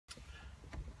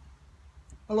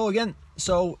Hello again.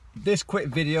 So this quick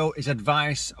video is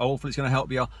advice. Hopefully it's going to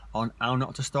help you on how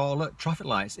not to stall at traffic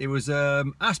lights. It was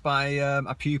asked by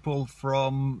a pupil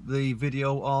from the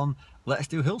video on Let's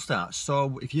Do Hill Starts.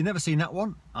 So if you've never seen that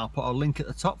one, I'll put a link at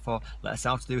the top for Let's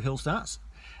How to Do Hill Starts.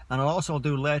 And I'll also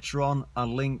do later on a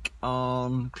link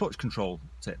on clutch control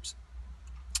tips.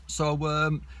 So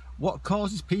what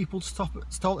causes people to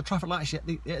stall at traffic lights yet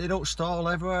they don't stall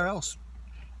everywhere else?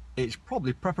 It's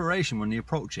probably preparation when you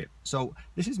approach it. So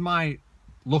this is my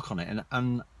look on it,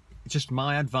 and it's just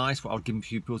my advice what I would give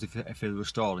pupils if they were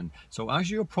stalling. So as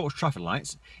you approach traffic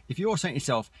lights, if you're saying to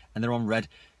yourself and they're on red,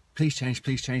 please change,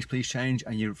 please change, please change,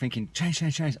 and you're thinking change,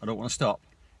 change, change, I don't want to stop,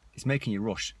 it's making you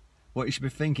rush. What you should be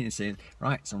thinking is saying,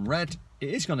 right, it's on red, it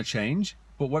is going to change,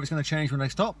 but whether it's going to change when I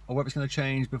stop or whether it's going to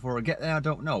change before I get there, I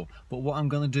don't know. But what I'm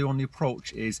going to do on the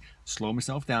approach is slow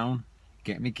myself down,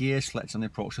 get my gear selected on the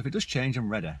approach. So if it does change,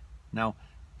 I'm ready. Now,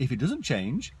 if it doesn't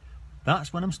change,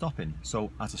 that's when I'm stopping. So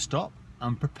as I stop,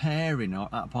 I'm preparing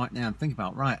at that point now. I'm thinking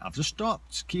about, right, I've just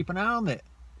stopped, keep an eye on it.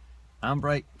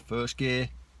 Handbrake, first gear,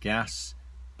 gas,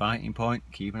 biting point,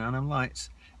 keep an eye on them lights.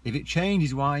 If it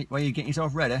changes while you're getting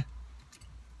yourself ready,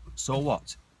 so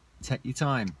what? Take your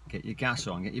time, get your gas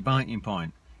on, get your biting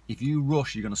point. If you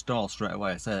rush, you're going to stall straight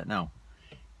away. I say it now.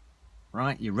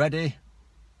 Right, you're ready.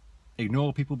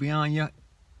 Ignore people behind you.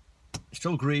 It's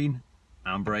still green.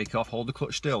 Handbrake off, hold the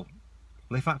clutch still.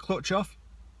 Lift that clutch off,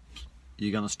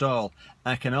 you're going to stall.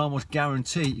 I can almost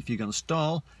guarantee if you're going to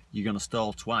stall, you're going to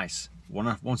stall twice.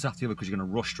 Once after the other, because you're going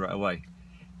to rush straight away.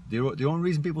 The only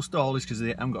reason people stall is because they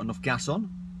haven't got enough gas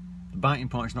on, the biting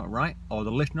point's not right, or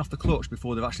they're lifting off the clutch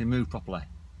before they've actually moved properly.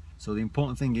 So the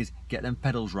important thing is get them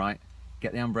pedals right,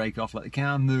 get the handbrake off, let the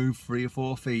car move 3 or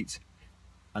 4 feet,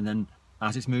 and then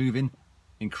as it's moving,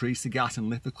 increase the gas and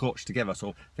lift the clutch together.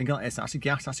 So think like this, that's your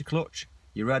gas, that's your clutch,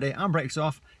 you're ready, handbrake's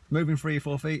off, moving 3 or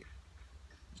 4 feet,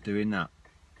 it's doing that.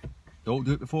 Don't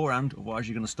do it beforehand, otherwise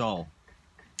you're going to stall.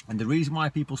 And the reason why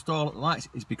people stall at the lights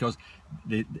is because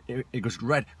it goes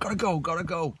red, gotta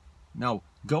go. No,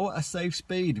 go at a safe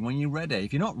speed when you're ready.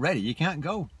 If you're not ready, you can't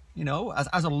go. You know,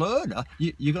 as a learner,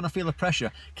 you're going to feel the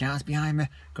pressure. Cars behind me,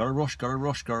 gotta rush.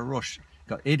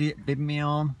 Got idiot bidding me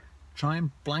on. Try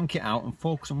and blank it out and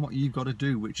focus on what you've got to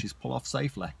do, which is pull off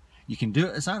safely. You can do it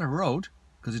at the side of the road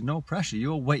because there's no pressure.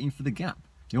 You're waiting for the gap.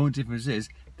 The only difference is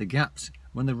the gap's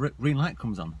when the green light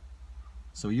comes on.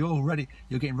 So you're ready.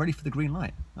 You're getting ready for the green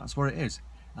light. That's what it is.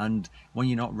 And when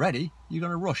you're not ready, you're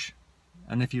going to rush.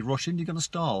 And if you're rushing, you're going to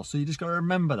stall. So you just got to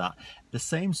remember that. The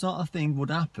same sort of thing would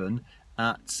happen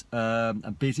at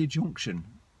a busy junction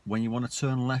when you want to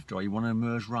turn left or you want to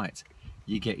merge right.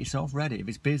 You get yourself ready. If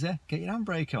it's busy, get your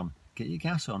handbrake on. Get your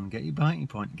gas on, get your biting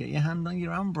point, get your hand on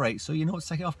your handbrake so you know to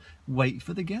take it off. Wait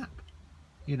for the gap.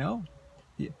 You know,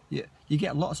 you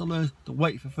get lots of learners to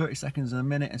wait for 30 seconds and a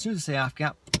minute. As soon as they say half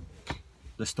gap,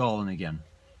 they're stalling again.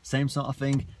 Same sort of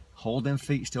thing. Hold them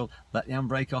feet still, let the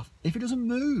handbrake off. If it doesn't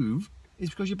move, it's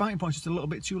because your biting point's just a little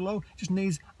bit too low. It just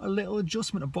needs a little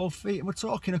adjustment of both feet. And we're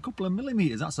talking a couple of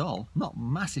millimeters, that's all. Not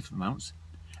massive amounts.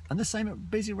 And the same at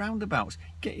busy roundabouts.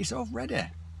 Get yourself ready.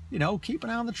 You know, keep an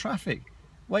eye on the traffic.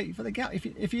 Wait for the gap.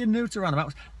 If you're new to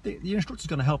roundabouts, the instructor's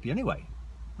going to help you anyway.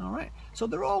 All right. So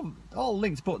they're all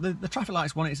linked, but the traffic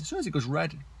lights one is as soon as it goes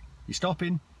red, you're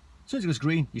stopping. As soon as it goes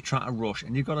green, you try to rush,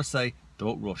 and you've got to say,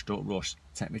 don't rush.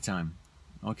 Take me time.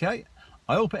 Okay.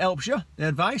 I hope it helps you. The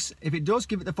advice. If it does,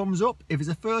 give it the thumbs up. If it's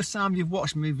the first time you've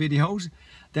watched my videos,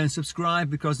 then subscribe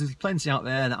because there's plenty out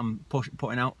there that I'm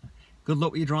putting out. Good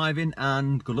luck with your driving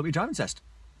and good luck with your driving test.